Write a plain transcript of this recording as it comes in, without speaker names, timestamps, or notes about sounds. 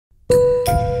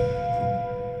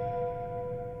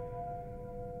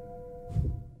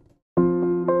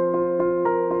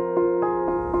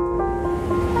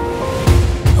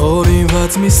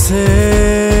Բայց մի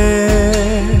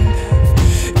սեր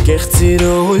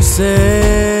Կեղծիրոյս է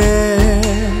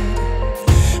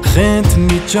Խենթ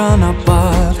մի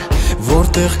ճանապար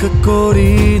Որտեղ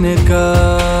կկորի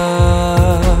ներկան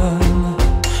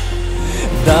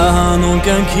Դա հանուն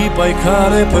կյանքի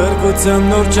պայքար է Փրկության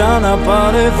նոր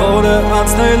ճանապարհ է Որը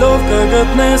անցնելով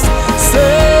կգտնես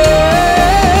Սեր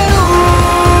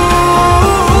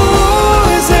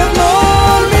ուզ և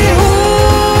նոր մի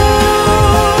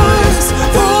հույս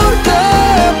Որ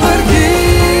կփրկի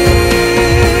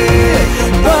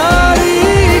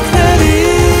բարիքներից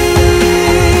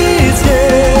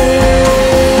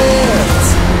երդ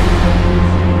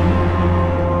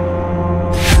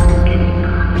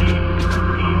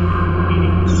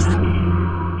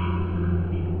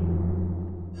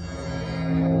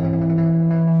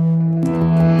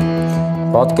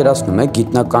Պատկերացնում եք,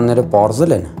 գիտնականները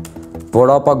պարզել են,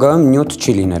 որ ապագայում նյութ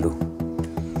չի լինելու։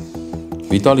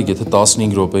 Վիտալիկ, եթե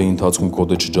 15 րոպեի ընթացքում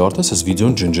կոդը չջարդես, այս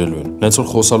վիդեոն ջնջելու են։ Նենց որ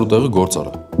խոսալու տեղը գործ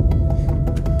արա։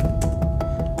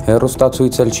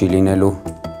 Հեռուստացույց էլ չի լինելու։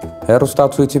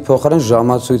 Հեռուստացույցի փոխարեն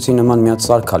ժամացույցի նման մի հատ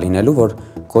սարք է լինելու, որ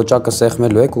կոճակը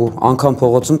սեղմելու եք ու անգամ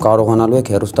փողոցում կարողանալու եք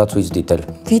հեռուստացույց դիտել։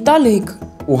 Վիտալիկ։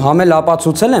 Ու համել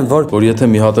ապացուցել են, որ եթե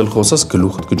մի հատ էլ խոսես,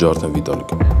 գլուխդ կջարդեն, Վիտալիկ։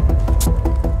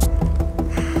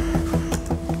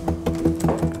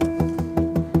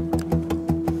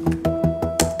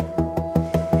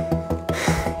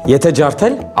 Եթե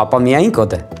ջարդել, ապա միայն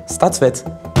կոդը։ Ստացվեց։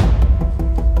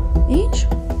 Ինչ։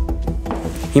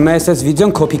 Հիմա ես այս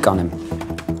վիդեոն կոպի կանեմ։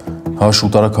 Հա,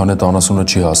 շուտարական այդ անասունը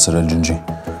չի հասցրել ջնջի։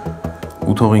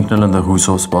 Ու թող ինքն էլ ընդեղ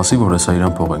հույսով սպասի, որ հեսա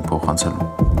իրան փող ենք փոխանցելու։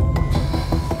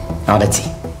 Արեցի։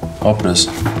 Ապրես։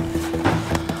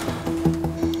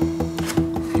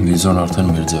 Վիզոն արդեն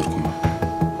մեր ձեռքում է։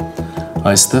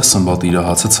 Այստեղ սմբատ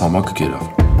իրահացը ցամաք կերավ։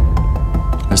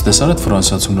 Ես տեսար այդ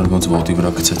ֆրանսիացուներ ոնց ոտի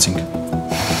վրա գցեցինք։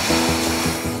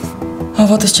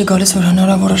 Հավատս չի գալիս, որ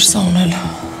հնարավոր էր սա ունել։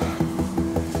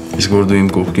 Իսկ որ դու իմ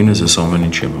կողքին ես, ես ամեն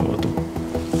ինչ եմ հավատում։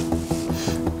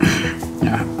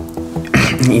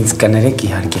 Ինձ կներեք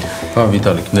իհարկե։ Հա,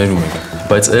 Վիտալիկ, ներում եք,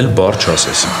 բայց էլ բառ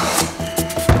չասես։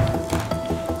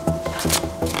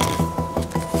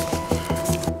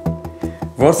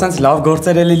 Որ սենց լավ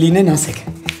գործեր էլի լինեն, ասեք։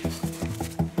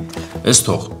 Ես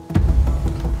թող։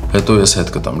 Հետո ես հետ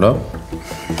կտամ, լավ։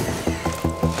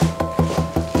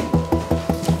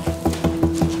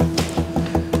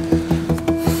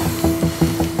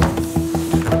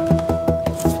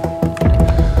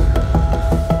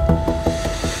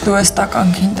 Դու ես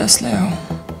տականքին տես, Լեո։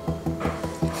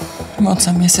 Ոնց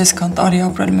եմ ես այսքան տարի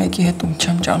ապրել մեկի հետ ու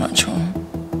չեմ ճանաչում։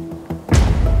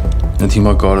 Այդ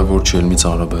հիմա կարևոր չի էլ մի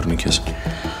ծանրաբեռնի քեզ։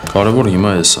 Կարևորը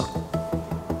հիմա էս է։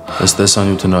 Այս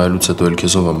տեսանյութը նայելուց հետո էլ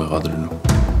քեզ ով է մեղադրելու։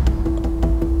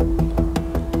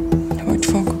 Ոչ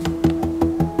ոք։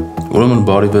 Ուրեմն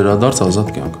բարի վերադարձ ազատ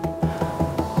կյանք։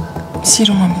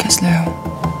 Սիրում եմ քեզ, Լեո։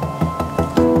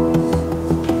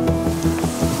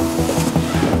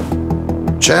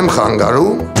 Չեմ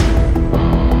խանգարում։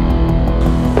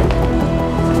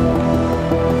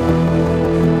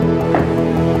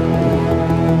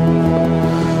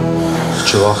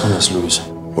 Չվախենես, Լուիս։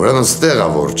 Ուրեմն ստեղ է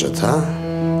որջդ, հա։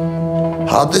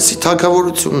 Հադեսի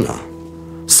թագավորությունն է։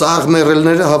 Սաղ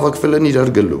մեռելները հավաքվել են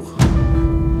իրար գլուխ։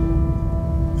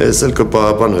 Ես էլ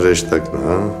կպահապան հրեշտակն,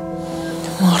 հա։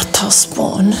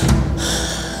 Մարդասպան,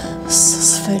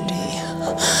 սսվելի,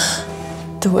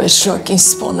 դու ես շակին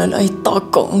սպանել այդ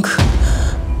տականք,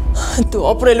 դու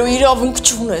ապրելու իրավունք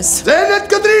չունես։ Ձեն էդ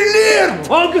կտրիր լիր,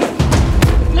 պագ։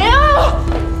 Լեո!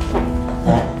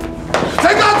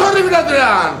 Թեկաթորի վրա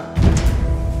դրան։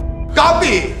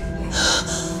 Կապի։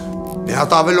 Մի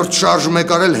հատ ավելորդ շարժում եք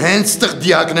արել, հենց տեղ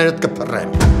դիակներդ կպրեմ։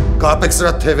 Կապեք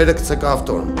սրա թևերը կցեք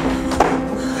ավտոն։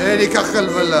 Երիկա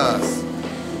խլվելաս։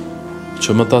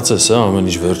 Չմտածես, ամեն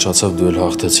ինչ վերջացավ, դու էլ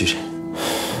հաղթեցիր։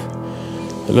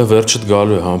 Հələ վերջդ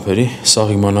գալու է համբերի, սաղ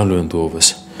իմանալու են դու ով ես։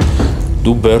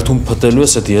 Դու բերդում փտելու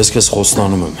ես, այդ ես քեզ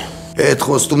խոստանում եմ։ Այդ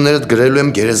խոստումներդ գրելու եմ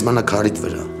գերեզմանակարիդ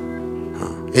վրա։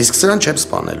 Իսկ սրան չեմ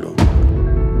սպանելու։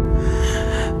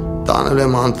 Տանելու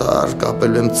եմ անտառ,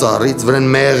 կապելու եմ ծառից, վրան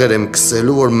մեղր եմ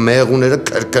քսելու, որ մեղուները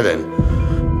կրկրեն։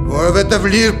 Որովհետև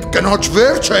լիրբ կնոջ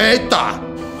վերջը էդ է։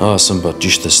 Հա, սմբա,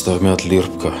 ճիշտ է, ստեղ մի հատ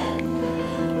լիրբ կա։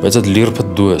 Բայց այդ լիրբը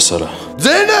դու ես, արա։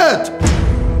 Ձենդ։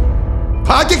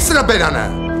 Փակեք սրա բերանը։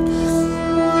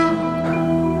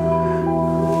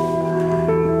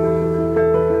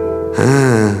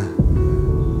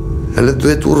 Հələ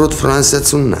դու էդ ուռոտ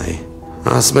ֆրանսիացունն այ,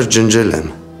 ասում էր ջնջել եմ,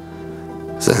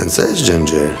 սենց ես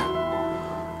ջնջել,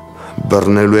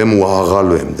 բռնելու եմ ու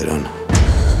աղալու եմ դրան։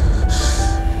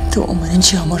 Դու ամեն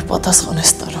ինչի համար պատասխան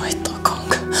ես տալու այդ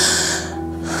տականք,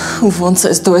 Ու ոնց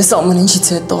ես դու ես ամեն ինչից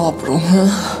հետո ապրում, հա։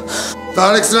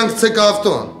 Տարեք սրանք ցեք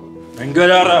ավտոն։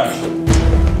 Ընկեր առաջ։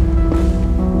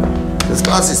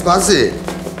 Սպասի,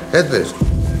 հետ բեր։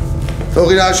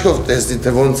 Թող իր աչքով տեսնի,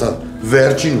 թե ոնց է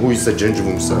վերջին հույսը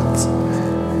ջնջվում սրանց։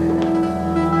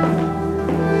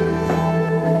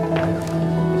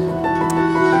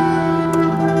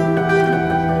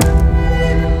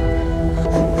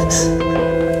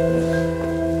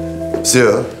 Всё,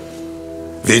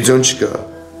 վիդեոն չկա։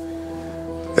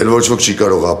 Էլ ոչ ոք չի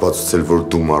կարող ապացուցել, որ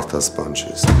դու մարդասպան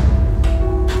չես։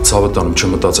 Ցավը տանում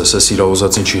չմտածես, ես իր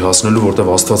ուզածին չի հասնելու, որտեվ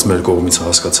Աստված մեր կողմից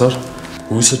հասկացար,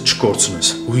 հույսը չկորցնես։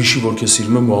 Ու հիշի, որ քեզ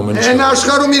սիրում եմ ու ամեն ինչ։ Այն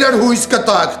աշխարհում իրար հույս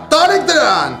կտակ, տարեք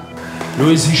դրան։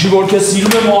 Լուիս, հիշի, որ քեզ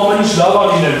սիրում եմ ու ամեն ինչ լավ է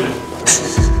լինելու։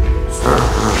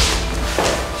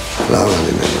 Լավ է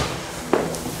լինելու։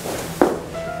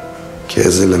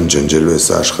 Քեզ էլ եմ ջնջելու այս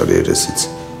աշխարհի երեսից,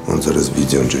 ոնց որ ես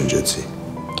վիդեոն ջնջեցի։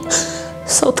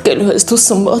 Սատկելու ես դու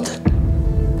Սմբատ։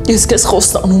 Ես քեզ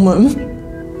խոստանում եմ։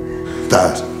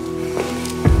 Տար։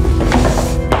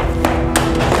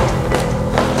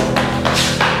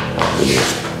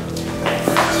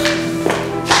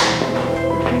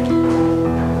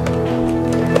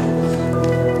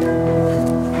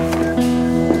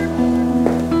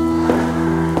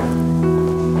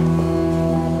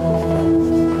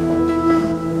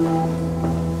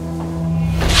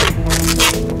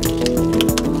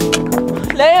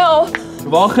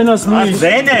 Վախենաս Լուիս։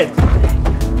 Վեներ։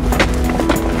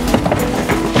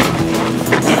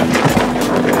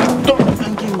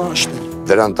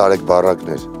 Դրան տարեք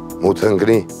բարակներ, մութ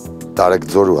ընկնի, տարեք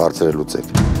ձոր ու հարցերը լուծեք։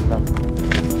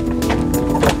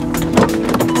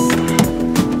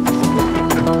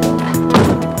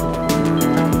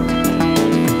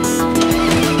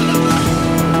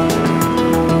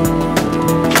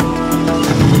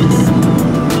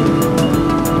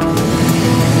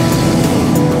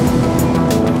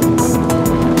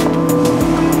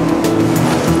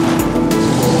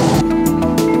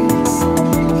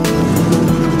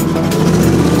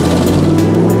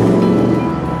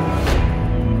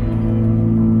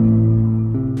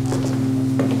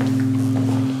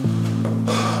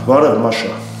 Բարև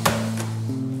Մաշա։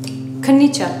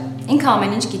 Քննիչը, ինքը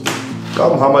ամեն ինչ գիտի։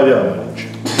 Կամ համարյա ամեն ինչ։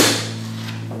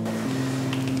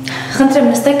 Խնդրեմ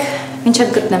նստեք,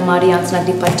 մինչև գտնեմ Մարիի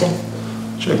անձնագրի պատճեն։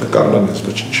 Չէ, կկանգնեմ ես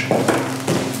ոչինչ։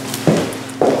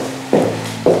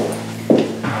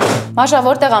 Մաշա,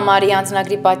 որտեղ է Մարիի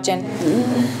անձնագրի պատճեն։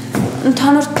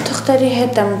 Ընդհանուր թղթերի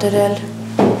հետ եմ դրել։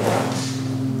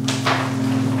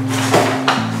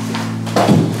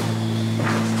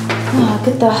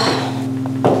 Գտա։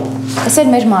 Ասել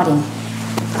մեր Մարին,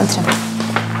 ընտրեմ։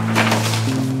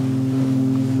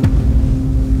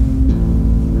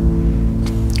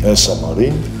 Ես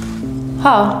Մարին։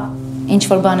 Հա,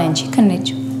 ինչ-որ բան են չի, քննիչ։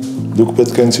 Դուք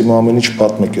պետք է ինձ իմ ամեն ինչ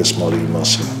պատմեք ես Մարիի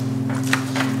մասին։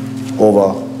 Ով է,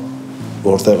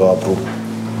 որտեղ է ապրում,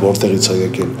 որտեղից է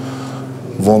եկել,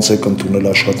 ոնց եք ընդունել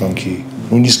աշխատանքի,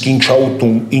 նույնիսկ ինչ է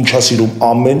ուտում, ինչ է սիրում,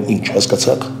 ամեն ինչ,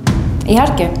 հասկացաք։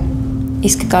 Իհարկե,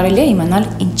 իսկ կարելի է իմանալ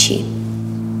ինչի։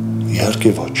 Իհարկե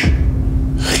ոչ,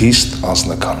 խիստ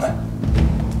անձնական է։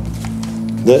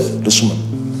 Դե, լսում եմ։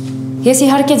 Ես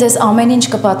իհարկե ձեզ ամեն ինչ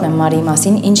կպատմեմ Մարիի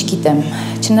մասին, ինչ գիտեմ,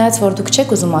 չնայած որ դուք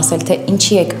չեք ուզում ասել, թե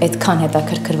ինչի եք այդքան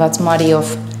հետաքրքրված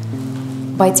Մարիով,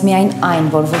 բայց միայն այն,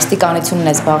 որ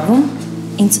ոստիկանությունն է զբաղվում,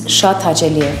 ինձ շատ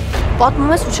հաճելի է։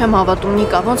 Պատմում ես ու չեմ հավատում,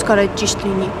 Նիկա, ոնց կարա այդ ճիշտ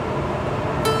լինի։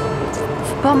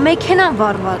 Բա մեքենան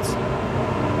վառված։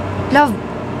 Լավ,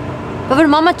 որ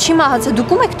մամա չի մահացել,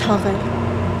 դուք ում եք թաղել։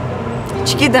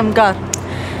 Չգիտեմ, կար։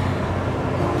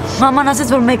 Մաման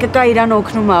ասեց, որ մեկը կա իրան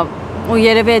օգնում է, ու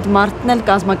երևի այդ մարդն էլ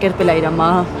կազմակերպել է իր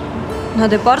մահը։ Նա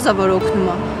դե պարզ է, որ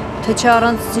օգնում է, թե չէ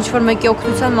առանց ինչ-որ մեկի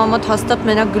օգնության մամատ հաստատ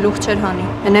մենակ գլուխ չէր հանի,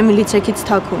 են է միլիցեքից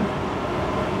թաքում։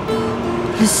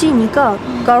 Լսի, Նիկա,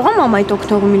 կարող է մամա այդ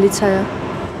օգնողը միլիցայը։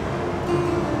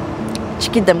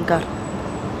 Չգիտեմ, կար։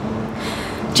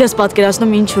 Չես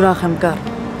պատկերացնում ինչ ուրախ եմ, կար։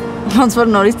 Ոնց որ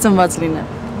նորից ծնված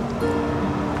լինեմ։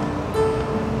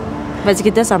 Բայց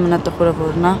գիտես ամենատխուրը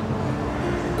որն է,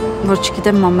 որ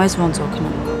չգիտեմ մամայից ոնց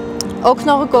օգնեմ։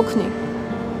 Օգնողը կօգնի։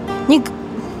 Նիկ,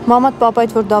 մամատ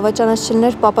պապայդ որ դավաճանած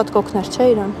չլներ, պապատ կօգներ, չէ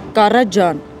իրան։ Կարա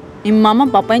ջան, իմ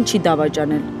մաման պապային չի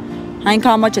դավաճանել։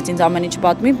 Այնքան ամաչեց ինձ ամեն ինչ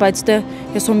պատմի, բայց դե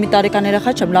ես ում մի տարեկան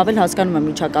երեխա չեմ, լավ էլ հասկանում եմ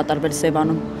ինչա կատարվել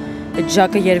Սևանում։ Այդ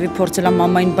Ժակը երևի փորձել է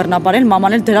մամային բռնաբարել,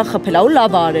 մաման էլ դրա խփել է ու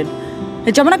լավ է արել։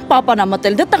 Այդ ժամանակ պապան է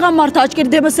մտել, դե տղամարդը աչքերի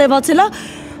դեմը սևացել է,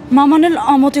 մաման էլ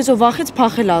ամոթից ու վախից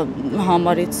փախել է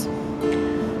համարից։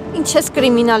 Ինչ ես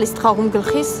կրիմինալիստ խաղում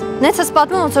գլխիս։ Նենց ես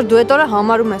պատմում, ոնց որ դու այդ օրը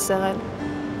համարում ես եղել։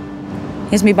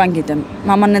 Ես մի բան գիտեմ։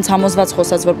 Մաման ինձ համոզված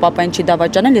խոսած, որ papayin չի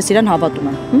դավաճանել, ես իրան հավատում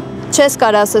եմ։ Չես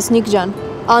կարող ասես Նիկ ջան,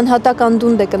 անհատակ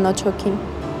անդունդ է կնոջ հոգին։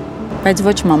 Բայց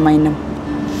ոչ մամայինը։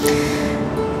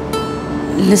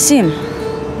 Լսի,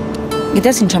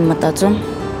 գիտես ինչ եմ մտածում։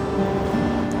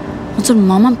 Ոնց որ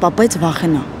մաման papaից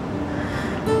վախենա։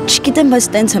 Չգիտեմ, բայց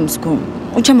տենց եմ զգում։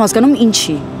 Ու չեմ հասկանում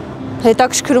ինչի։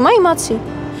 Հետաքրքրում է իմացի։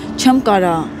 Չեմ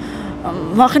կարա։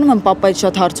 Վախենում եմ papaից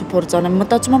շատ հարց ու փորձ անեմ։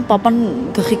 Մտածում եմ papan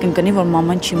գլխի կընկնի, որ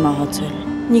մաման չի մահացել։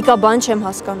 Նիկա, բան չեմ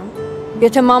հասկանում։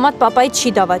 Եթե մամատ papaից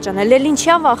չի դավաճանել, էլ ինչի՞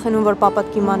 ա վախենում, որ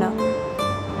papat կիմանա։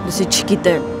 Լսի,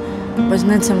 չգիտեմ, բայց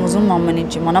նենց եմ ուզում ամեն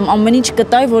ինչ իմանամ, ամեն ինչ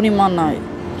կտայի, որ իմանայի։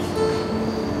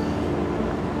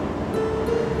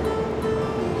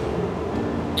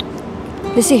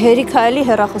 Լսի, հերիք ա էլի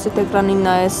հեռախոսի էկրանին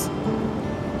նայես։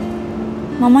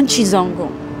 Մաման չի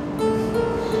զանգում։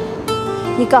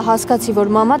 Նիկա, հասկացի, որ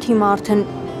մամատ հիմա արդեն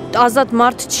ազատ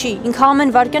մարդ չի, ինքը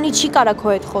ամեն վարկյանի չի կարա քո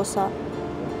հետ խոսա։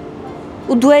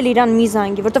 Ու դու էլ իրան մի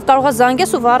զանգի, որտեվ կարող ա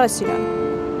զանգես ու վառես իրան։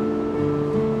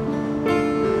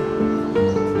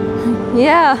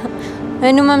 Յա,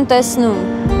 հենում եմ տեսնում։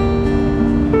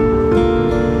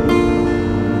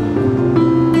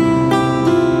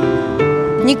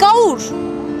 Նիկա, ուր։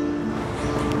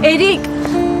 Էրիկ։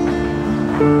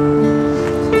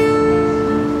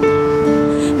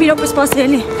 Մի րոպե սպասի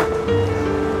էլի։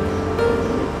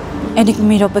 Էրիկ,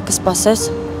 մի րոպե կսպասես։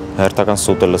 Հերթական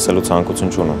սուտը լսելու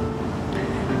ցանկություն չունեմ։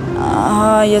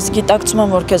 Ես գիտակցում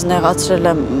եմ, որ քեզ նեղացրել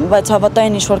եմ, բայց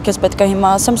հավատային ինչ որ քեզ պետք է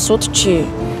հիմա ասեմ, սուտ չի։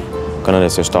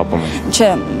 Կներես, ես շտապում եմ։ Չէ։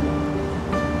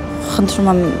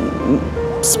 Խնդրում եմ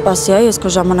սպասի, ես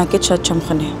քո ժամանակից շատ չեմ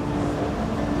խնի։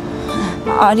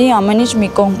 Արի ամեն ինչ մի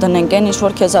կողմ տնենք, այն ինչ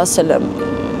որ քեզ ասել եմ։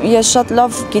 Ես շատ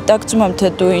լավ գիտակցում եմ, թե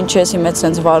դու ինչ ես իմ հետ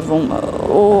սենց վարվում,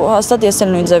 ու հաստատ ես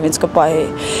էլ նույն ձևից կպահեի։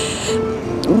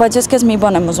 Բայց ես քեզ մի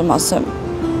բան եմ ուզում ասեմ։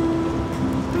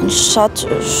 Շատ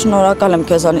շնորհակալ եմ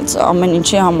քեզանից ամեն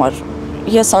ինչի համար։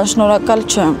 Ես անշնորհակալ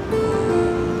չեմ։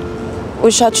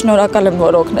 Ու շատ շնորհակալ եմ,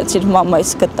 որ օգնեցիր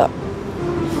մամայիս կտա։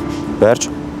 Վերջ։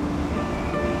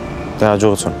 Դե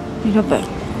հաջողություն։ Մի րոպե։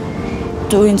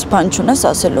 Դու ինձ բան չունես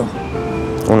ասելու։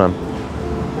 Ունեմ։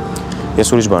 Ես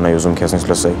ուրիշ բան եի ուզում քեզ ինձ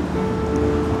լսեի։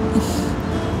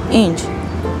 Ինչ։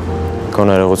 Քո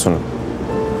ներողությունը։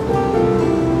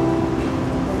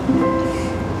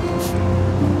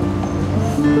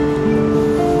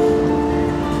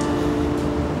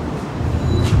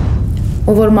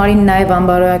 Ու որ Մարին նաև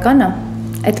անբարոյական է,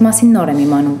 այդ մասին նոր եմ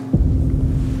իմանում։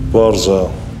 Պարզ է,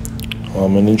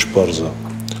 ամեն ինչ պարզ է։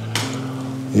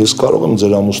 Ես կարող եմ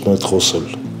ձեր ամուսնու հետ խոսել։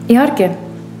 Իհարկե,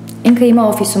 ինքը հիմա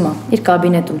օֆիսում է, իր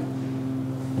կաբինետում։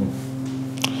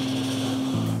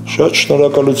 Շատ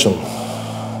շնորհակալություն։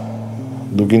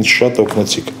 Դուք ինձ շատ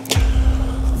օգնեցիք։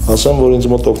 Ասեմ, որ ինձ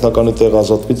մոտ օգնականի տեղ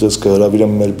ազատվից ես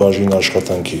կհրավիրեմ մեր բաժին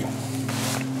աշխատանքի։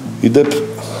 Իդեպ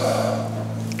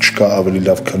չկա ավելի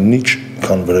լավ քննիչ,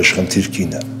 քան վրեժխնդիր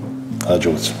կինը։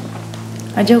 Հաջողություն։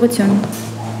 Հաջողություն։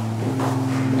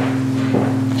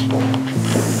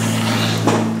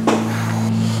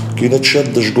 Կինը շատ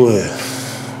դժգոհ է։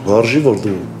 Վարժի, որ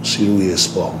դու սիրուի ես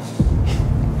պահում։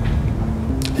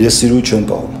 Ես սիրուի չեմ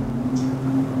պահում։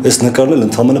 Ես նկարել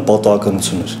ընդհանրապես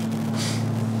պատահականություն էր։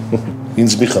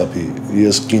 Ինձ մի խաբի,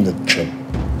 ես կինը չեմ։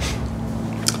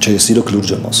 Չէ, ես իրոք լուրջ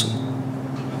եմ ասում։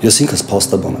 Ես ինքս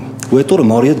փաստաբան եմ։ Ու այդ օրը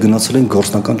Մարի հետ գնացել ենք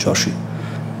գործնական ճաշի։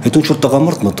 Հետո ինչ-որ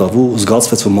տղամարդ մտավ ու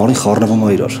զգացվեց, որ Մարին խառնվում է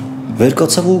իրար։ Վեր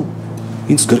կացավ ու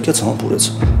ինձ գրկեց համբուրեց։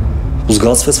 Ու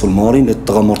զգացվեց, որ Մարին այդ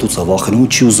տղամարդուց է վախենում ու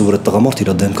չի ուզում, որ այդ տղամարդը իր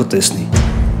դեմքը տեսնի։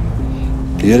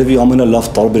 Երևի ամենալավ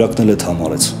տարբերակն էլ այդ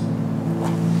համարեց։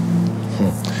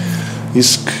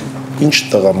 Իսկ ինչ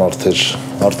տղամարդ էր,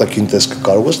 արտաքին տեսքը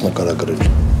կարող ես նկարագրել։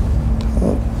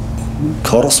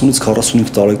 40-ից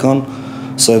 45 տարեկան,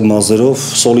 սև մազերով,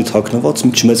 սոլիդ հագնված,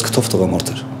 մի չմեծ քթով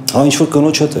տղամարդ էր։ Հա ինչ որ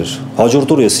կնոջ հետ էր։ Հաջորդ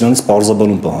օրը ես իրանից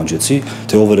պարզաբանում պահանջեցի,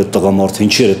 թե ով էր այդ տղամարդը,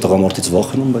 ինչի էր այդ տղամարդից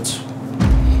վախենում, բայց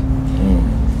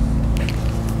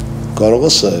կարող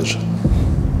է սա էր։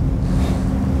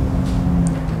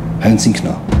 Հենց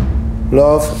ինքն է։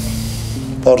 Լավ,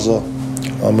 պարզա,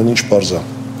 ամեն ինչ պարզա։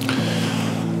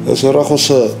 Ես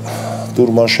հեռախոսը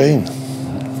դուր Մաշային։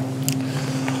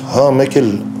 Հա, մեկ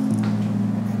էլ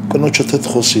կնոջդ հետ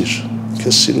խոսիր,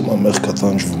 քեզ սիրում է, մեղքա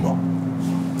տանջվում է։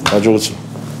 Հաջողություն։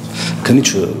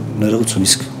 Քնիչը ներողություն,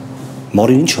 իսկ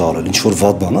Մարին ինչ է արել, ինչ որ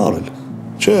վատ բան է արել։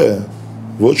 Չէ,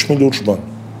 ոչ մի լուրջ բան։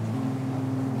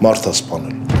 Մարդ է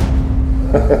սպանել։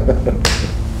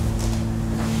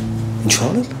 Ինչ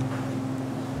արել։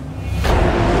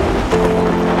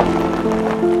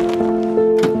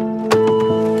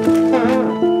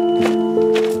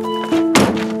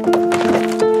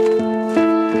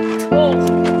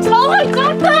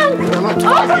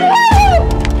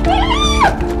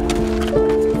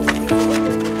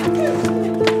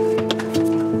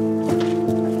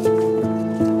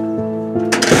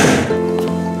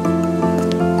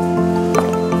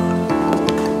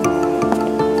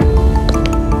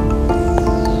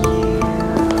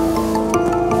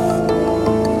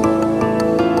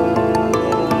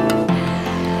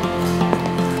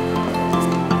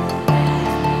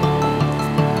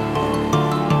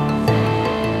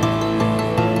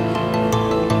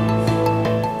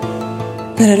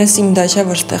 Բերել ես իմ դաշա,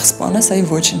 որ տեղ սպանես, այ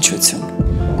ոչնչություն։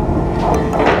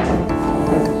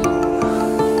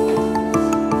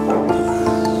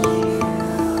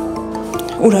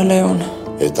 Ուրա Լեոն։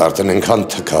 Այդ արդեն ենքան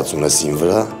թքած ունես իմ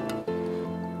վրա,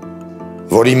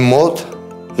 որ իմ մոտ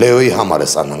Լեոյի համար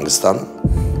ես անհանգստանում։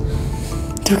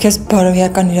 Դու քեզ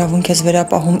բարոյական իրավունք ես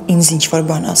վերապահում ինձ ինչ-որ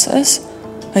բան ասես,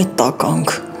 այդ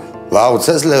տականք։ Վաղուց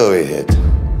ես Լեոյի հետ։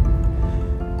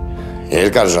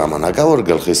 Երկար ժամանակա, որ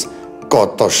գլխիս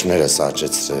կոտոշներ ես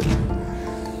աճեցրել։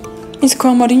 Իսկ քո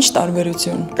համար ինչ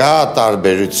տարբերություն։ Կա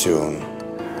տարբերություն։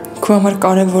 Քո համար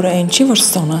կարևորը այն չի, որ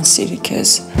Սոնան սիրի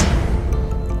քեզ։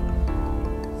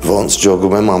 Ոնց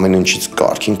ջոգում եմ ամեն ինչից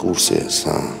կարգին կուրսի ես,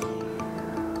 հա։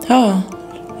 Հա,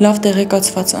 լավ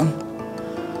տեղեկացված եմ։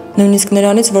 Նույնիսկ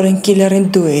նրանից, որ այն կիլերին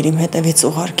դու էիր իմ հետևից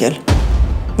ուղարկել,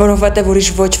 որովհետև ուրիշ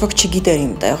ոչ ոք չգիտեր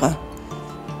իմ տեղը։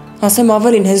 Ասեմ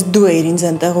ավելին, հենց դու էիր ինձ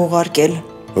այնտեղ ուղարկել։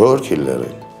 Որ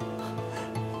կիլերին։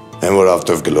 Են որ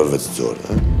ավտով գլորվեց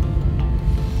ձորը։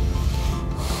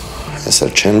 Ես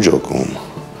էլ չեմ ջոկում։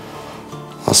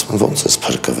 Ասում եմ ոնց ես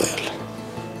փրկվել։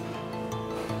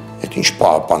 Այդ ինչ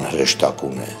պահապան հրեշտակ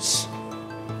ունես։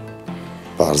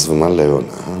 Պարզվում է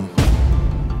Լեոնը, հա։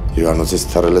 Հյուրանոցից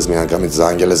թռել ես միանգամից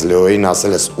զանգել ես Լեոյին,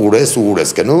 ասել ես ուր ես ու ուր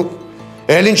ես գնում։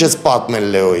 Էլ ինչ ես պատմել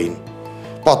Լեոյին։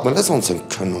 Պատմել ես ոնց են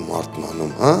քնում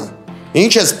արտմանում, հա։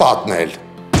 Ինչ ես պատմել։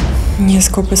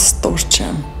 Ես քոպես ստոր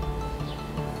չեմ։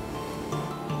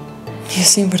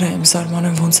 Ես իմ վրա եմ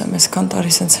զարմանում ոնց եմ այսքան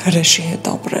տարի սենց հրեշի հետ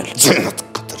ապրել։ Ձենդ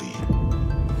կտրի։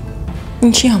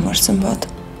 Ինչի համար Սմբատ։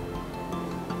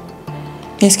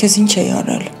 Ես քեզ ինչ էի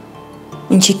արել։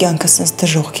 Ինչի կյանքը սենց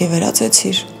դժողքի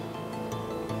վերածեցիր։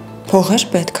 Փողեր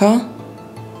պետք, հա։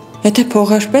 Եթե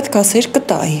փողեր պետք, ասեիր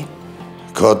կտայի։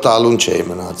 Քո տալուն չէի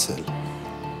մնացել։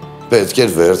 Պետք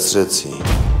էր վերցրեցի։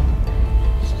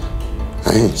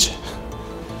 Ինչ։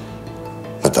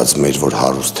 Մտածում էիր, որ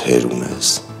հարուստ հեր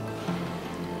ունես։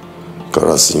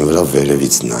 Կարաս իմ վրա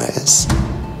վերևից նայես,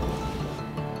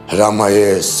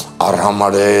 հրամայես,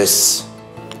 արհամարես։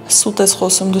 Սուտ ես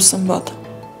խոսում դու Սմբատ։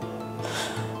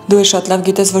 Դու է շատ լավ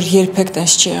գիտես, որ երբեք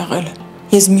տես չի եղել։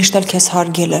 Ես միշտ էլ քեզ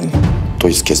հարգել եմ։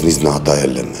 Դու իսկ քեզնից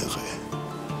նադայել եմ եղել։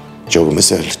 Ջոգում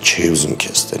ես էլ չի ուզում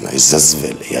քեզ տենայի,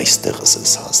 զզվել էի այստեղս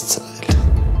ես հասցրել։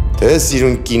 Թե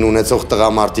սիրուն կին ունեցող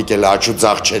տղամարդիկ էլ աչու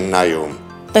ձախ չեն նայում։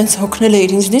 Տենց հոգնել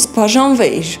էիր ինձնից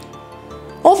բաժանվեիր։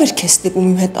 Ով էր քեզ ստիպում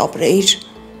իմ հետ ապրեիր։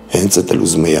 Հենց էդ էլ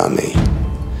ուզում էի անեի։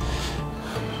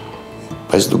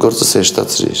 Բայց դու գործս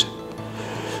հեշտացրիր։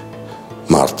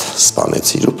 Մարդ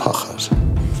սպանեցիր ու փախար։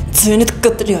 Ձենդ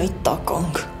կտրի այդ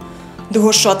տականք։ Դու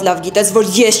հոր շատ լավ գիտես,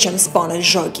 որ ես չեմ սպանել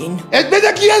Ժակին։ Այդ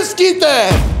մենակ ես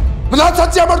գիտեմ։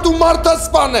 Մնացածի համար դու մարդը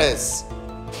սպանես։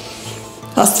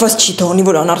 Աստված չի թողնի,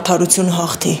 որ անարդարություն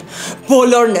հաղթի։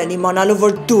 Բոլորն են իմանալու,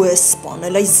 որ դու ես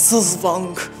սպանել այս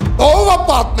զզվանք։ Ո՞վ է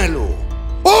պատմելու։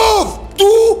 Ով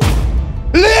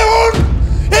դու Լեոն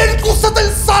երկուսդ էլ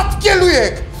սատկելու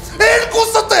եք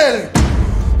երկուսդ էլ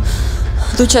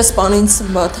Դու չես սպանին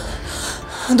Սմբատ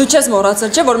Դու չես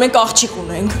մոռացել չէ որ մենք աղջիկ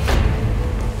ունենք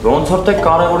Ոնց որ թե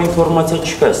կարևոր ինֆորմացիա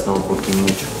չկա նոթբուքի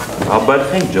մեջ Աբալ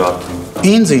խենք ջարդի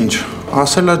Ինձ ինչ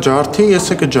ասելա ջարդի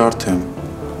ես է կջարդեմ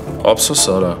Ափսոս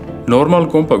արա նորմալ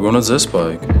կոմպը գոնե ձեզ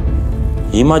պահեք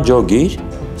Հիմա ջոգիր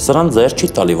սրան ձեր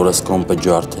չի տալի որ ես կոմպը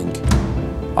ջարդենք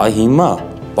Այ հիմա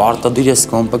պարտադիր ես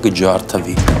կոմպը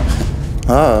կջարդվի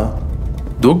Հա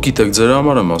Դուք գիտեք ձեր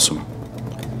համար եմ ասում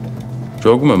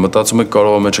Ջոգում եմ մտածում եք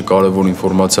կարող է մեջը կարևոր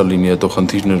ինֆորմացիա լինի հետո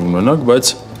խնդիրներ ունենաք բայց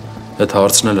այդ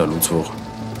հարցն էլ է լուծվող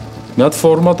Մի հատ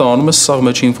ֆորմատ անում ես սաղ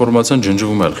մեջի ինֆորմացիան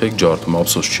ջնջվում է խեք ջարդում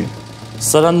ափսոս չի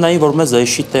Սրան նայի որ մեզ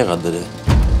էշի տեղը դրե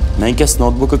Մենք այս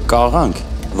նոթբուքը կաղանք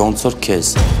ոնց որ քեզ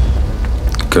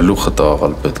Գլուխը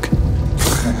տաղալ պետք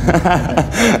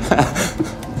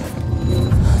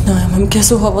Նայում քեզ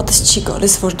ու հավատս չի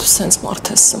գալիս, որ դու սենց մարդ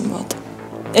ես Սմբատ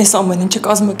Այս ամեն ինչը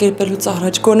կազմակերպելուց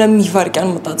առաջ գոնե մի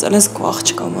վայրկյան մտածել ես քո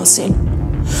աղջկա մասին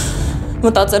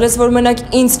Մտածել ես, որ մենակ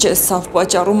ինձ չես ցավ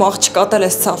պատճառում, աղջկատ էլ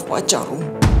ես ցավ պատճառում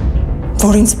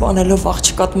Որ ինձ սպանելով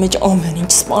աղջկատ մեջ ամեն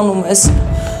ինչ սպանում ես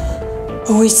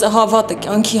Հույսը հավատը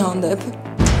կյանքի հանդեպ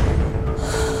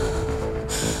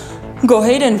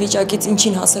Գոհեր են վիճակից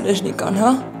ինչին հասել էր Նիկան,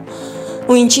 հա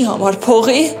Ու ինչի համար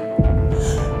փողի։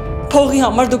 Փողի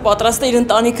համար դու պատրաստ ես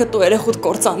ընտանիքդ ու երեխուդ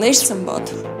կործանել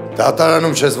Սմբատ։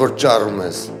 Դատարանում չես որ ճառում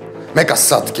ես։ Մեկը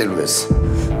սատկելու ես։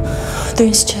 Դու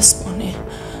ինձ չես սպանի։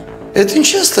 Էդ ինչ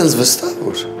ես տենց վստահ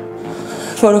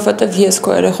Որովհետև ես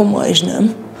քո երեխու մայրն եմ։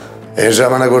 Այն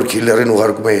ժամանակ որ քիլերին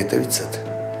ուղարկում է հետևիցդ։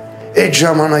 Այդ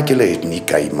ժամանակ էլ էր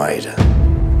Նիկայի մայրը։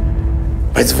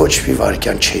 Բայց ոչ մի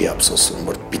վարքյան չի ափսոսում,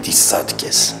 որ պիտի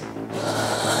սատկես։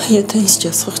 Եթե ինձ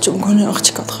չես խղճում, գոնե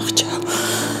աղջկատ խղճա։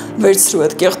 Վերցրու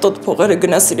այդ կեղտոտ փողերը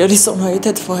գնա սիրելի Սոնայիդ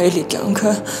հետ վայելի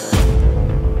կյանքը։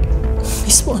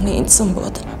 Իսպանի ինձ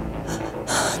Սմբատ։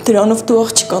 Դրանով դու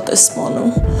աղջկատ ես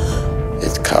սպանում։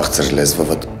 Այդ քաղցր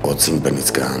լեզվովդ օծին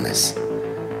բնից կհանես։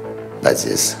 Բայց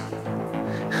ես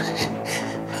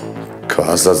քո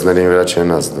ասածներին վրա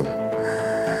չեն ազդում։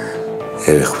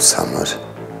 Երեխուս համար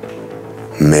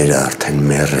մերը արդեն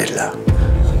մեռել է։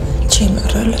 Չի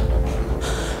մեռել։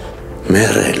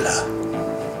 Մեռել է։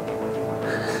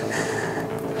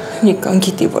 Նիկան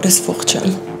գիտի, որ ես ողջ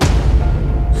եմ։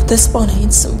 Դե սպանի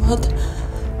ինձ Սմբատ։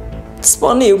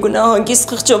 Սպանի ու գնա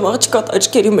հանգիստ խղճով աղջկատ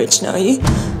աչքերի մեջ նայի։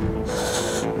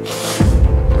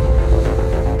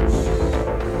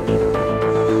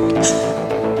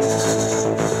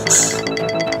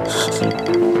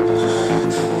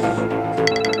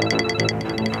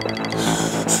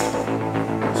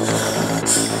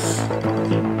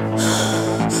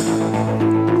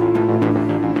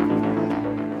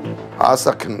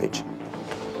 Ասա քննիչ։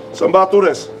 Սմբատուր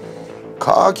ես։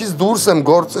 Քաղաքից դուրս եմ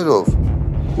գործերով։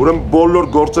 Ուրեմն բոլոր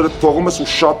գործերը թողում ես ու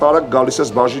շատ արագ գալիս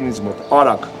ես բաժին ինձ մոտ։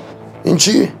 Արագ։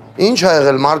 Ինչի։ Ինչ ա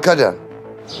եղել Մարգարյան։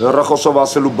 Հեռախոսով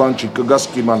ասելու բան չի, կգաս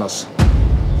կիմանաս։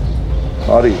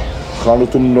 Արի,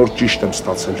 խանութում նոր ճիշտ եմ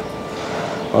ստացել։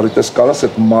 Արի, տես կարաս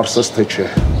այդ Մարսես թե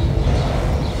չէ։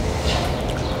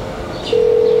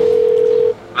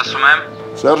 Լսում եմ։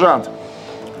 Սերժանտ,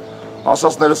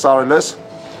 ասածներս արել ես։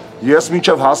 Ես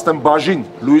մինչև հասնեմ բաժին,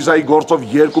 Լուիզայի գործով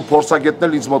 2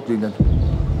 փորձագետներ ինձ մոտ լինեն։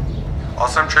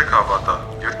 Ասեմ չեք հավատա,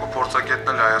 2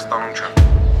 փորձագետներ Հայաստանում չեն։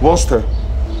 Ոնց թե։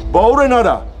 Բա ուր են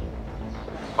արա։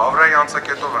 Բավրայի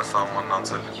անցակետով են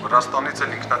սահմանացել, Վրաստանից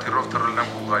էլ ինքնաթիռով թռել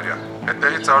են Բուլղարիա։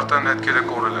 Հետներից արդեն հետքերը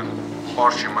կորել են։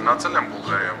 Պարշի մնացել են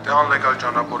Բուլղարիայում, թե անլեգալ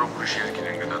ճանապարհով ուրիշ երկիր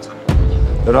են գնացել։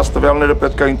 Դրանց տվյալները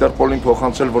պետք է Ինտերպոլին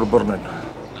փոխանցել, որ բռնեն։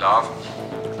 Լավ։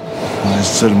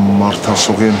 Այս ձեր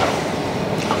մարդասուղին։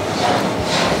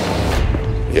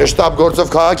 Ես շտաբ գործով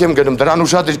քաղաք եմ գնում, դրան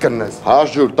ուշադիր կննես։ Հաշ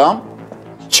ջուր տամ։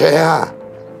 Չէ հա։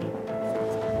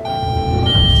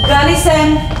 Գալիս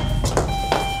եմ։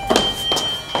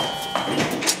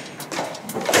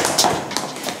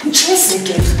 Ինչ ես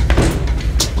եկել։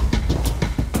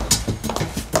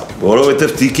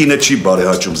 Որովհետև տիկինը չի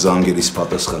բարեհաճում զանգերից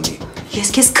պատասխանի։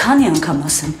 Ես քեզ քանի անգամ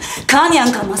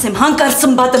ասեմ, հանկարծ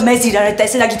Սմբատը մեզ իրար է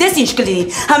տեսել, գիտես ինչ կլինի,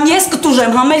 համ ես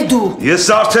կտուժեմ, համ էլ դու։ Ես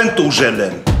արդեն տուժել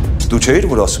եմ։ Դու չէիր,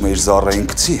 որ ասում էիր զառային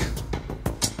գցի,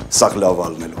 սաղ լավ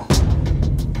ալնելու։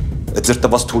 Այդ ձեր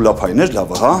տված թուլափայներ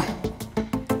լավը, հա։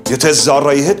 Եթե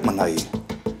զառայի հետ մնայի,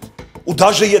 ու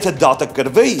դաժե եթե դատը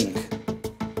կրվեինք,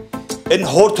 են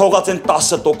հոր թողած են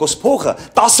 10% փողը,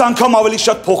 10 անգամ ավելի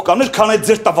շատ փող կաներ, քան այդ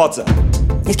ձեր տվածը։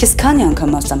 Ես քեզ քանի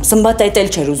անգամ ասամ, Սմբատը էդ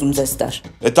էլ չէր ուզում ձեզ տար։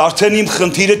 Այդ արդեն իմ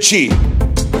խնդիրը չի։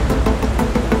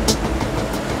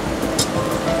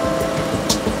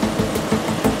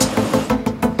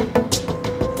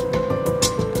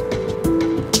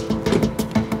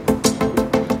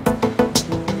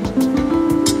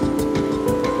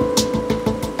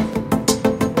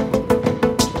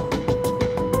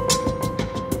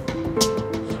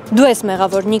 Դու ես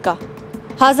մեղավոր Նիկա։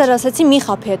 1000 ասեցի մի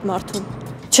խափի այդ մարդուն։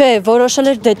 Չէ, որոշել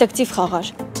էր դետեկտիվ խաղար։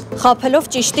 Խափելով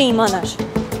ճիշտը իմանար։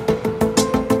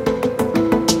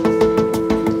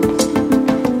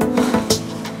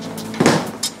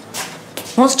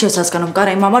 Ոնց չես հասկանում,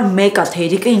 կար իմ համար մեկ է թե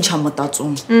Էրիկը ինչ է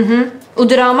մտածում։ Ու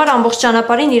դրա համար ամբողջ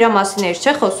ճանապարհին իր մասին էր,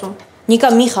 չէ՞ խոսում։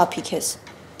 Նիկա մի խափի քեզ։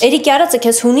 Էրիկի արածը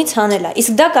քեզ հունից հանել է,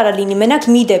 իսկ դա կարա լինի մենակ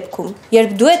մի դեպքում,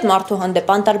 երբ դու այդ մարդու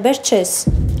հանդեպ անտարբեր չես։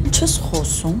 Ինչ ես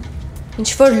խոսում։ Ինչ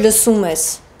որ լսում ես։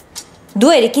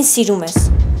 Դու Էրիկին սիրում ես։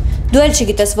 Դու էլ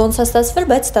չգիտես ոնց է ստացվել,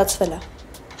 բայց ստացվել է։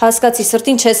 Հասկացի,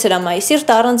 սրտին չես հրամայի,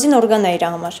 սիրտը առանձին օրգան է իր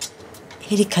համար։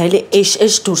 Էրիկա էլի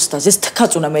էշ դուրս տաս, ես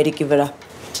թքած ունեմ Էրիկի վրա։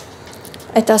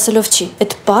 Այդ ասելով չի,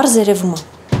 այդ պարզ երևում է։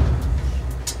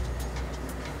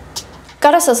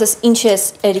 Կարաս ասես ինչ ես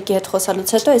Էրիկի հետ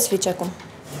խոսալուց հետո այս վիճակում։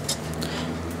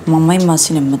 Մամայի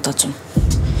մասին եմ մտածում։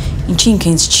 Ինչի ինքը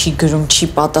ինձ չի գրում, չի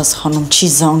պատասխանում, չի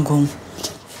զանգում։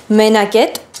 Մենակ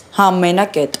էդ։ Հա,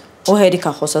 մենակ էդ։ Ու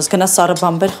հերիքա խոսած, գնա սառը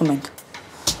բամբեր խմենք։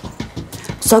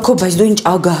 Սակո, բայց դու ինչ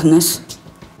ագահն ես։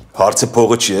 Հարցը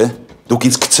փողը չի է, դուք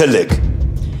ինձ գցել եք։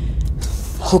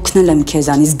 Հոգնել եմ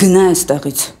քեզանից, գնա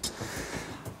այստեղից։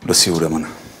 Լսի ուրեմն,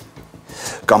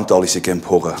 կամ տալիս եք են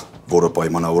փողը, որը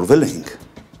պայմանավորվել էինք,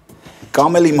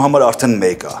 կամ էլ իմ համար արդեն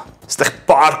մեկ է, ստեղ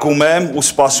պարկում եմ ու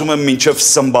սպասում եմ մինչև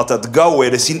սմբատդ գա ու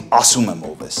երեսին ասում եմ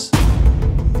ով ես։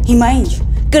 Հիմա ինչ,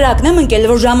 կրակն եմ ընկել,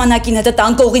 որ ժամանակին հետը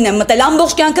տանկողին եմ մտել,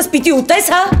 ամբողջ կյանքս պիտի ուտես,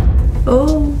 հա։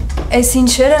 Էս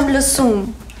ինչեր եմ լսում,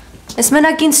 էս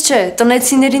մենակ ինձ չէ,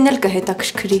 տնեցիներին էլ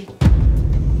կհետաքրքրի։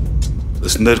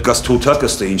 Ըստ ներկաս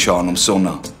թութակս թե ինչ անում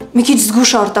Սոնա։ Մի քիչ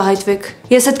զգուշ արտահայտվեք,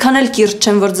 ես այդքան էլ կիրճ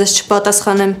չեմ, որ ձեզ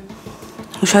չպատասխանեմ։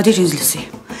 Ուշադիր ինձ լսի,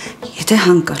 եթե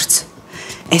հանկարծ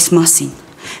այս մասին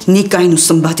Նիկային ու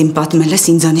Սմբատին պատմել ես,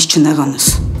 ինձանից չնեղանաս։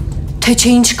 Թե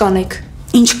չէ ինչ կանեք։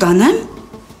 Ինչ կանեմ։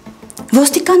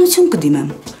 Ոստիկանություն կդիմեմ,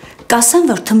 կասեմ,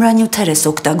 որ թմրանյութեր ես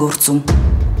օգտագործում։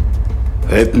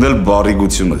 Հետն էլ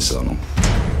բարիգություն ես անում։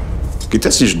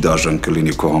 Գիտես ինչ դաժան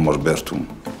կլինի քո համար Բերթում։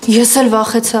 Ես էլ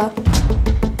վախեցա։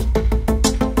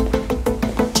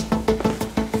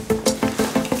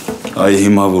 Այ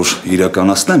հիմա որ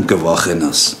իրականացնեմ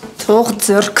կվախենաս։ Թող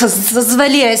ձեռքս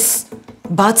զզվելի ես։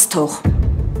 Բաց թող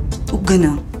ու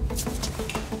գնա։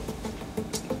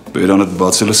 Բերանդ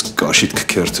բացել ես կաշիտ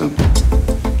կքերթեմ։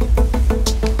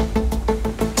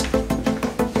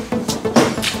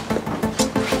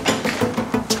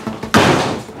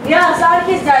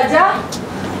 Սարգիս ջաջա։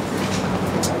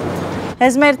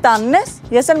 Ես մեր տանն ես,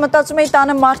 ես էլ մտածում էի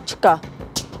տանը մարդ չկա։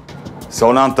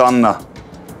 Սոնան տանն է։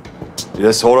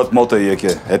 Ես հորդ մոտ է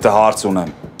եկե, հետը հարց ունեմ։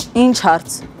 Ինչ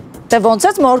հարց։ Դե ոնց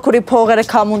ես մորքուրի փողերը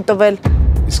քամուն տվել։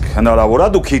 Իսկ հնարավոր է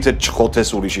դու քիթդ չխոթես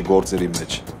ուրիշի գործերի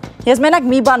մեջ։ Ես մենակ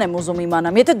մի բան եմ ուզում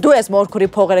իմանամ, եթե դու ես մորքուրի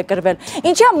փողերը կրվել,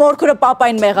 ինչի՞ է մորքուրը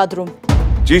պապային մեղադրում։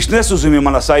 Ճիշտն ես ուզում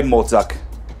իմանաս այ մոծակ։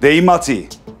 Դե իմացի։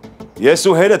 Ես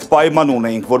ու հերդ պայման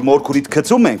ունեինք, որ մորքուրիդ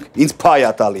քծում ենք, ինձ փայ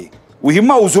ա տալի։ Ու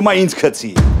հիմա ուզում ա ինձ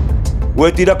քծի։ Ու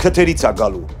այդ իրա քթերից ա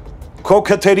գալու։ Քո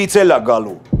քթերից էլ ա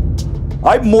գալու։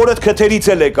 Այ մորդ քթերից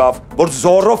էլ եկավ, որ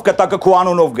զորով կտակը քո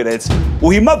անունով գրեց։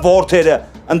 Ու հիմա ворթերը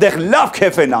այնտեղ լավ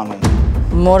քեֆ են անում։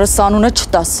 Մորս անունը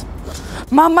չտաս։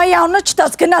 Մամայի անունը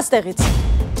չտաս, գնա ստեղից։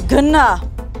 Գնա։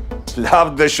 Լավ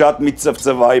դե շատ մի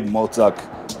ծվծվայի մոծակ։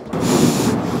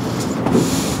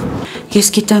 Ես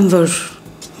գիտեմ, որ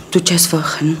դու չես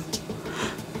վախենում,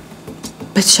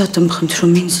 բայց շատ եմ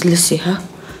խնդրում ինձ լսի, հա,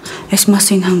 այս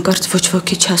մասին հանկարծ ոչ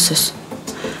ոքի չասես,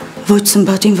 ոչ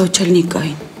Սմբատին, ոչ էլ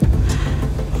Նիկային։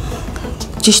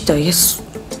 Ճիշտ է, ես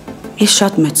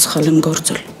շատ մեծ սխալ եմ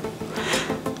գործել։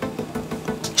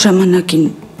 Ժամանակին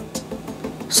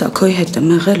Սաքոյի հետ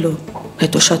եմ եղել ու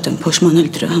հետո շատ եմ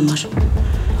փոշմանել դրա համար։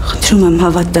 Խնդրում եմ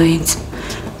հավատա ինձ,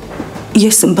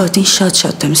 ես Սմբատին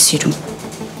շատ եմ սիրում։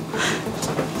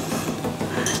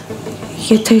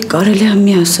 Եթե կարելի է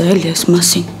մի ասա էլի այս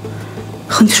մասին,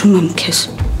 խնդրում եմ քեզ,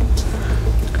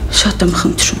 շատ եմ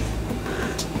խնդրում,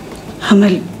 համ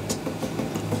էլ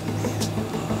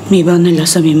մի բան էլ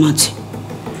ասեմ իմացի,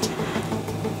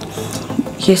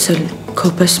 ես էլ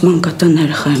քո պես մանկատան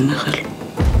երեխա եմ եղել։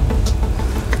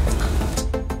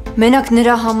 Մենակ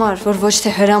նրա համար, որ ոչ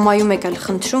թե հրամայում եք այլ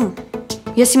խնդրում,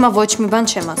 ես հիմա ոչ մի բան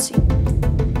չեմ ասի,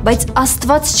 բայց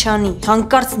Աստված չանի,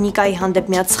 հանկարծ Նիկայի հանդեպ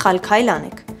միած սխալ քայլ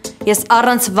անեք, ես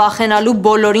առանց վախենալու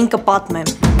բոլորին կպատմեմ։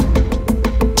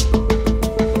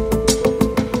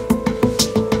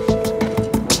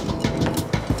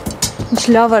 Ինչ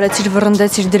լավ արեցիր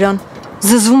վռնդեցիր դրան,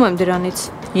 զզվում եմ դրանից։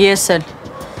 Ես էլ։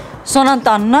 Սոնան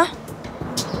տանն է։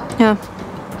 Հա։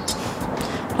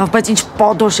 Լավ, բայց ինչ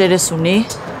պադոշ երես ունի։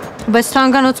 Բայց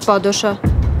թանկանոց պադոշ է,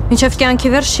 մինչև կյանքի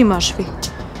վերջ չի մաշվի։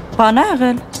 Բան է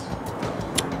եղել։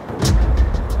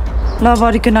 Լավ,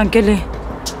 արի գնանք էլի։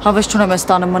 Հավես չունեմ ես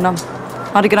տանը մնամ,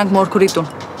 արի գնանք մորքուրի տուն։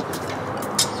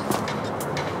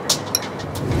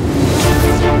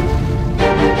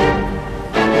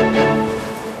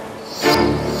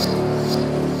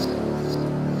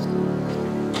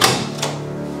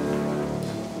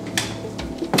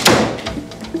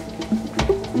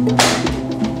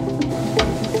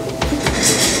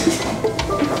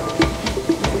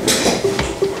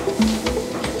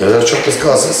 Վերջապես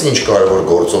կասես ինչ կարևոր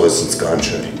գործով ես ինձ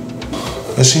կանչել։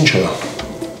 Ես ինչ է։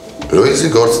 Լուիզի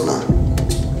գործն է։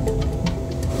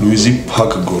 Լուիզի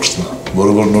փակ գործն է,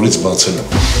 որը որ նորից բացել եմ։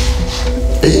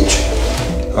 Ինչ։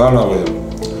 Անավեյ։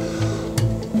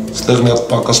 Ստեղ մի հատ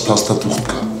պակաս փաստաթուղթ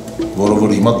կա, որը որ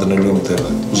հիմա դնելու եմ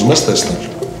տեղը։ Ուզում ես տեսնել։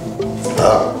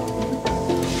 Հա։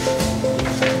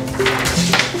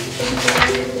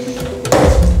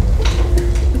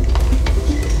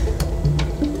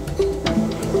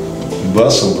 Բա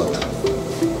Սմբատ,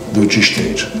 դու ճիշտ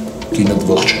էիր, կինդ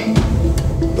ողջ է։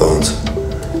 Ոնց։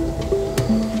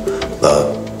 Բա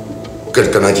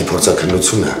կրկնակի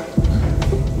փորձաքննություն է։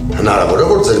 Հնարավոր է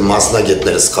որ ձեր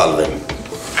մասնագետները սխալվեն։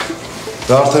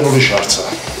 Դա արդեն ուրիշ հարց է։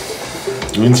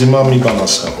 Ինձ հիմա մի բան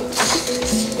ասա։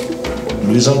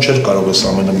 Լուիզան չէր կարող էս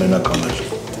ամենը մենակ անել։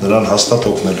 Նրան հաստատ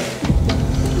օգնել է։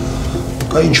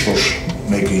 Կա ինչ-որ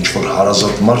մեկը ինչ-որ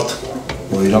հարազատ մարդ,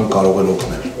 որ իրան կարող է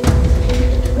օգնել։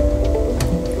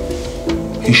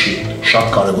 Հիշի, շատ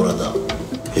կարևոր է դա։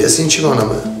 Ես ինչի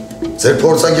բանամ է։ Ձեր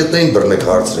փորձագետներին բռնեք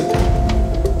հարցրեք։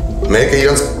 Մեկը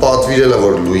իրենց պատվիրել է,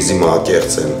 որ Լուիզի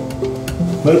մահակերց են։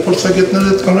 Մեր փորձագետները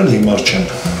այդքան էլ հիմար չեն։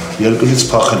 Երկրից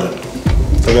փախել են։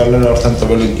 Տվյալները արդեն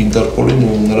տվել են Ինտերպոլին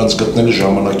ու նրանց գտնելու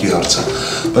ժամանակի հարց է։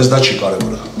 Բայց դա չի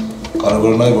կարևորը։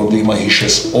 Կարևորն է, որ դու հիմա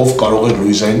հիշես, ով կարող է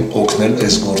Լուիզային օգնել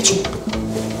այս գործում։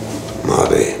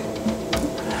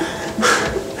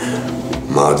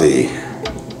 Մադի։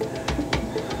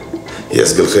 Ես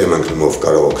գլխի եմ ընկնում, ով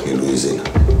կարող օգնի Լուիզին։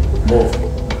 Ով։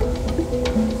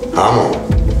 Համոն,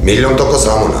 միլիոն%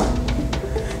 Համոն է։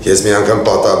 Ես մի անգամ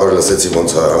պատահաբար լսեցի ոնց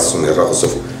ասում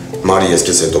հեռախոսով Մարի ես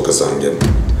քեզ հետո կզանգեմ։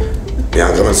 Մի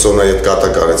անգամ էլ Սոնայի հետ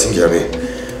կատակ արեցինք, յանի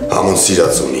Համոն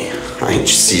սիրած ունի, այն ինչ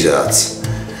սիրած։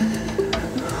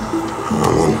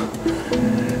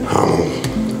 Համոն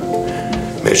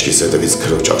մեջքիս հետևից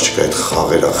քրոջ աղջիկա այդ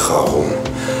խաղեր է խաղում։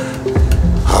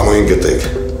 Համոին գտեք,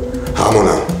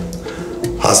 Համոնը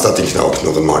հաստատ ինքն է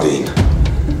օգնողը Մարիին։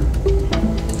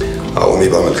 Ահա մի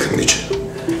բան էլ քննի չէ։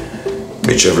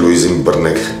 Միջև Լուիզին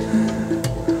բռնեք։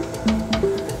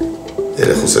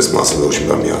 Երեխուս ես մասին ոչ մի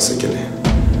բան մի ասեք էլի։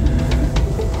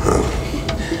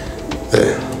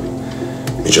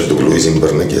 Միջև դուք Լուիզին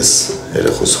բռնեք, ես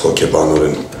երեխուս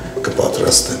հոգեբանորեն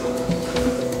կպատրաստեմ։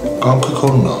 Կամքը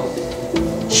քոնն է։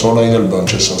 Սոնային էլ բան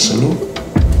չես ասելու։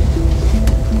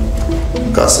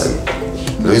 Կասեմ,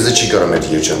 Լուիզը չի կարող մեր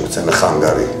երջանկությանը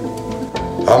խանգարի։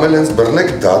 Համել հենց բռնեք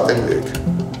դատելու եք։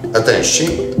 Ատենց չի։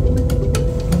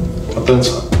 Ատենց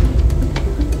է։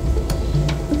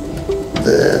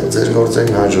 Դե ձեր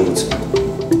գործային հաջողություն։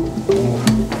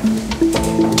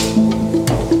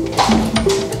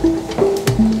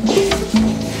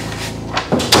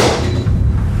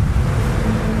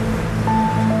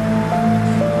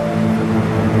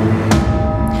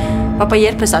 Պապա,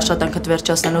 երբ ես աշխատանքդ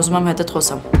վերջացնել, ուզում եմ հետդ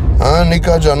խոսամ։ Հա,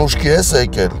 Նիկա ջան, ուշքի ես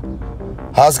եկել։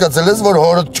 Հասկացել ես, որ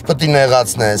հորդ չպետք է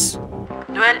նեղացնես։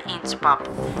 Դու էլ ինձ, պապ։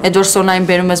 Էդ որ Սոնային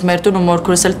բերում ես մեր տուն ու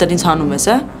մորքուրս էլ տնից հանում ես,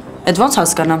 Էդ ոնց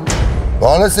հասկանամ։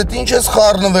 Բալես, էդ ինչ ես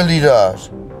խառնվել իրար։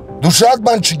 Դու շատ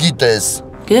բան չգիտես։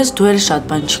 Գիտես, դու էլ շատ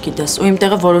բան չգիտես ու իմ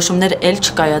տեղը որոշումներ էլ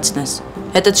չկայացնես։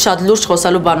 Հետդ շատ լուրջ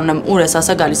խոսալու բան ունեմ, ուր ես,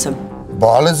 ասա գալիս եմ։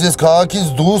 Բալես, ես քաղաքից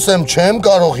դուրս եմ, չեմ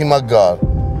կարող հիմա գալ։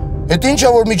 Էդ ինչ է,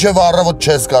 որ միջև առավոտ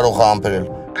չես կարող համբերել։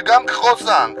 Կգամ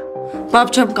կխոսանք։ Պապ,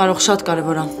 չեմ կարող, շատ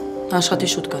կարևոր է։ Աշխատի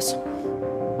շուտ գաս։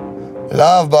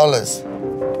 Լավ, բալես։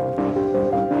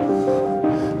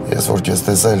 Ես որ քեզ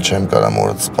տեսել չեմ կարամ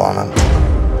օրդ սպանեմ։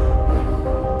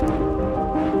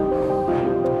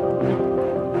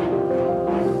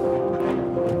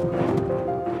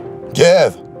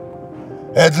 Գև,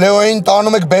 այդ Լեոյին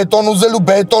տանում եք բետոն ուզել ու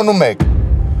բետոնում եք։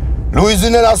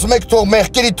 Լուիզին էլ ասում եք թող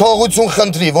մեղքերի թողություն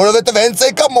խնդրի, որովհետև հենց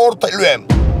եկա մորթելու եմ։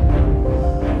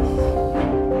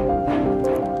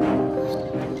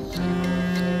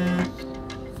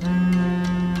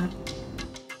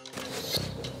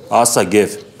 Ասա,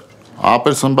 Գև։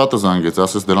 Ապել Սմբատը զանգեց,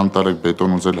 ասես դրան տարեք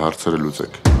բետոն ուզել հարցերը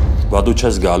լուծեք։ Բա դու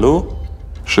չես գալու։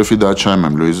 Շեֆի դա չեմ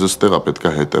եմ, Լուիզը ստեղ է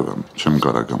պետքա հետևեմ, չեմ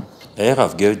կարագամ։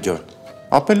 Եղավ, Գև ջան։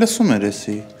 Ապել լսում էր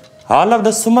էսի։ Հալավ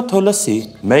լսումը թո լսի,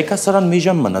 մեկը սրան մի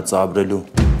ժամ մնաց ապրելու։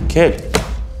 Քել,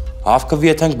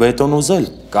 հավկվի եթենք բետոն ուզել,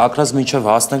 կակրած մինչև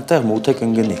հասնենք տեղ մութը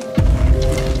կընգնի։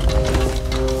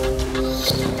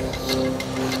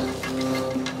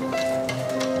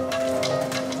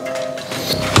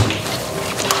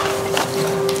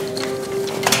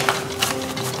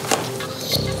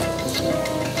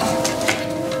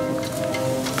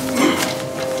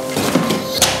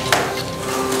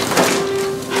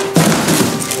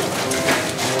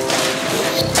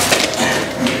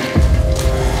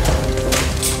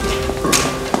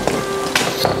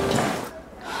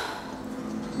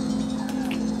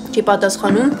 Չի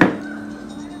պատասխանում։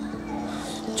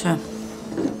 Չէ։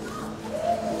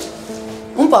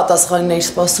 Ում պատասխանին էիր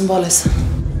սպասում, Բալես։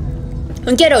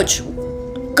 Ընկերոջ,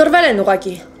 կռվել են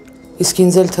ուղակի։ Իսկ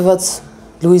ինձ էլ թված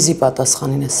Լուիզի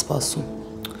պատասխանին ես սպասում։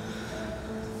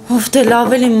 Ով դե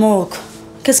լավ էլի մոք։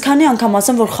 Քեզ քանի անգամ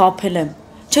ասեմ, որ խաբել եմ։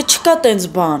 Չէ, չկա տենց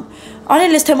բան։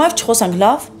 Արել ես թեմայով չխոսանք,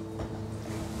 լավ։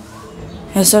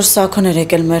 Այսօր Սաքոն էր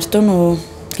եկել մեր տուն ու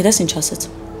գիտես ինչ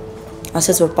ասեց։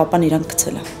 Ասեց, որ պապան իրան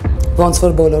գցել է։ Ոնց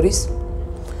որ բոլորիս։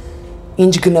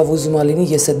 Ինչ գնով ուզում ա լինի,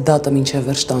 ես այդ դատը մինչև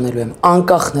վերջ տանելու եմ։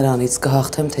 Անկախ նրանից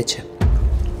կհաղթեմ, թե չէ։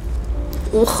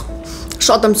 Ուխ,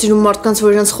 շատ եմ սիրում մարդկանց,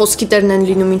 որ իրենց խոսքի տերն են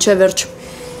լինում մինչև վերջ։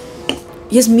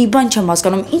 Ես մի բան չեմ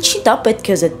հասկանում, ինչի դա պետք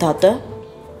է այդ դատը։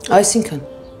 Այսինքն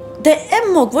Դե եմ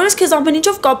մոք, որ ես քեզ ամեն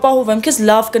ինչով կապահովեմ, քեզ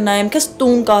լավ կնայեմ, քեզ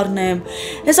տուն կառնեմ։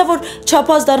 Հեսա որ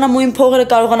չափած դառնամ ու իմ փողերը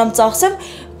կարողանամ ծախսեմ,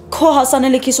 քո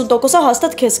հասանելի 50%-ը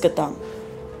հաստատ քեզ կտամ։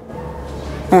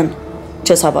 Հն,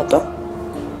 չես հավատում։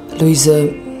 Լուիզը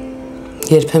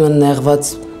երբեմն նեղված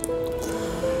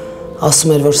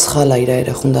ասում էր, որ սխալ է իր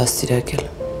երախուն դաստիարակել։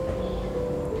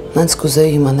 Նենց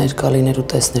կուզեի հիմա ներկա լիներ ու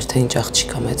տեսներ, թե ինչ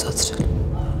աղջիկ է մեծացրել։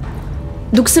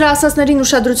 Դուք սրա ասածներին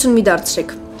ուշադրություն մի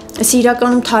դարձրեք։ Այս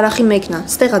իրականում թարախի մեկն է,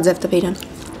 ստեղա ձև տվե իրան։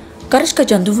 Կարիշկա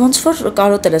ջան, դու ոնց որ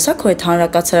կարոտել ես, հա, քո այդ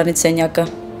հանրակացարանից սենյակը։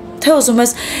 Թե ուզում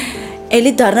ես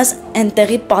էլի դառնաս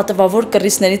այնտեղի պատվավոր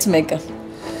կռիսներից մեկը։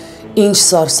 Ինչ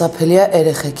սարսափելի է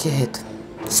երեխեքի հետ։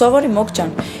 Սովորի մոք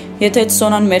ջան, եթե այդ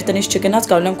Սոնան մեր տնից չգնաց,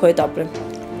 կարող եմ քո հետ ապրեմ։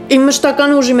 Իմ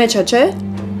մշտական ուժի մեջ է, չէ՞։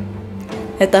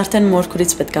 Հետ արդեն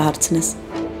մորքուրից պետք է հարցնես։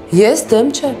 Ես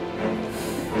դեմ չէ։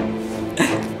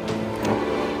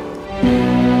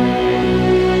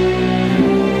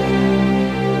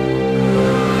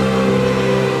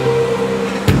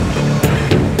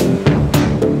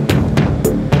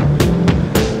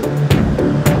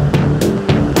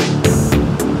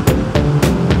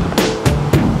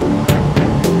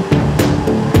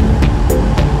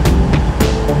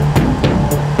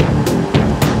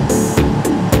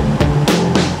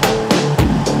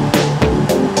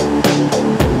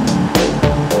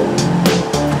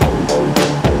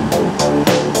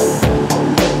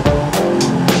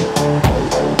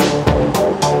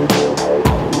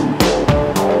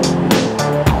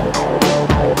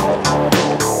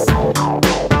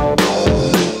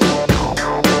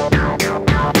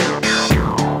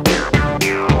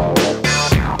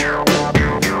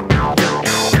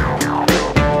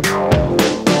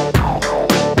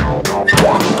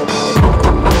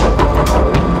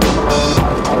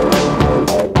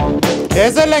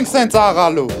 Ես էլ ենք սենց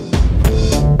աղալու։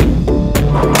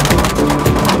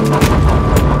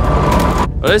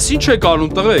 Այս ինչ եք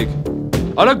անում տղեկ։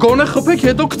 Արա գոնե խփեք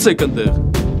հետո գցեք ընդեղ։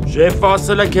 Շեֆ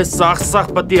ասել է քեզ սախ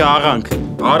պտի աղանք,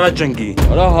 առաջ ընկի։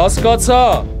 Արա հասկացա,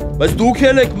 բայց դուք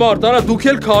էլ եք մարդ, արա դուք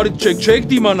էլ քարից չեք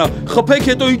դիմանա, խփեք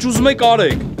հետո ինչ ուզում եք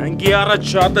արեք։ Ընկի առաջ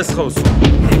շատ ես խոսում։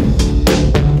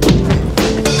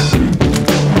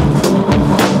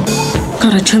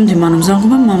 Կարա չեմ դիմանում,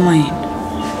 զանգում եմ մամային։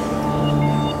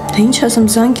 Թե ինչ ասեմ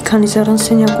զանգի, քանի զառան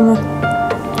սենյակում է։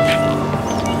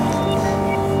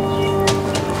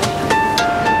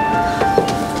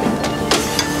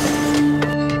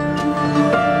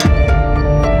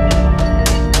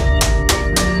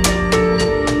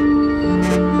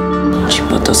 Չի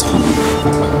պատասխանում։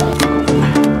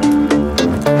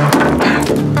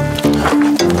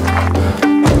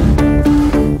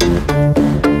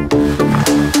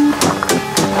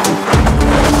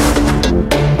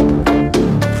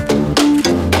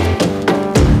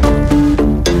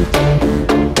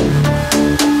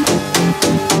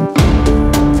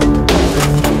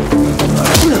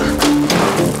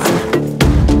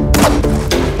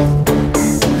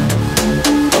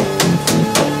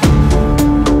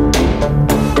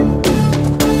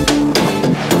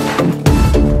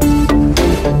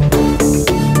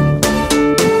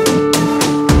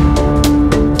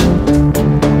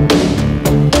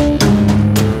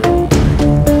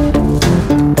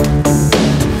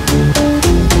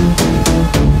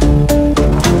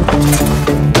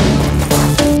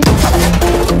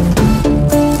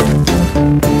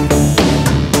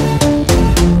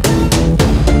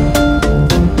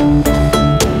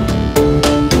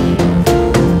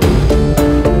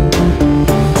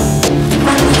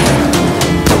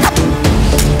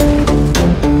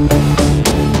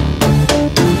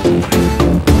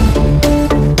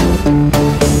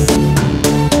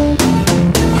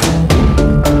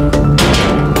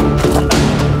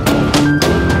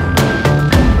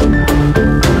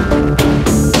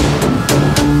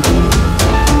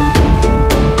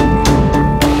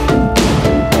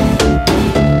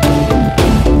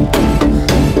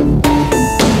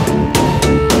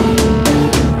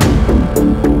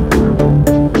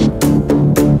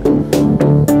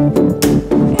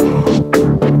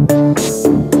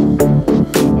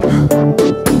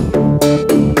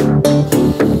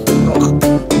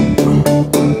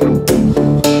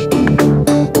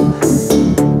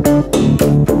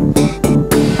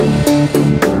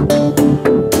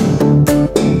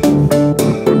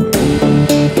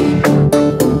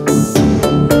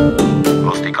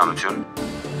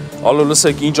 Ալո,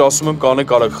 լսեք, ինչ ասում եմ,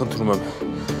 կանեք արագ, խնդրում եմ։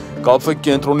 Կապվեք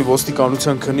կենտրոնի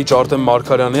ոստիկանության քննիչ Արտեմ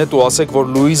Մարգարյանի հետ ու ասեք, որ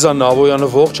Լուիզա Նավոյանը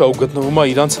ողջ է ու գտնվում է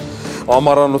իրանց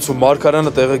ամառանոցում,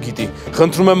 Մարգարյանը տեղը գիտի։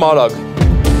 Խնդրում եմ արագ։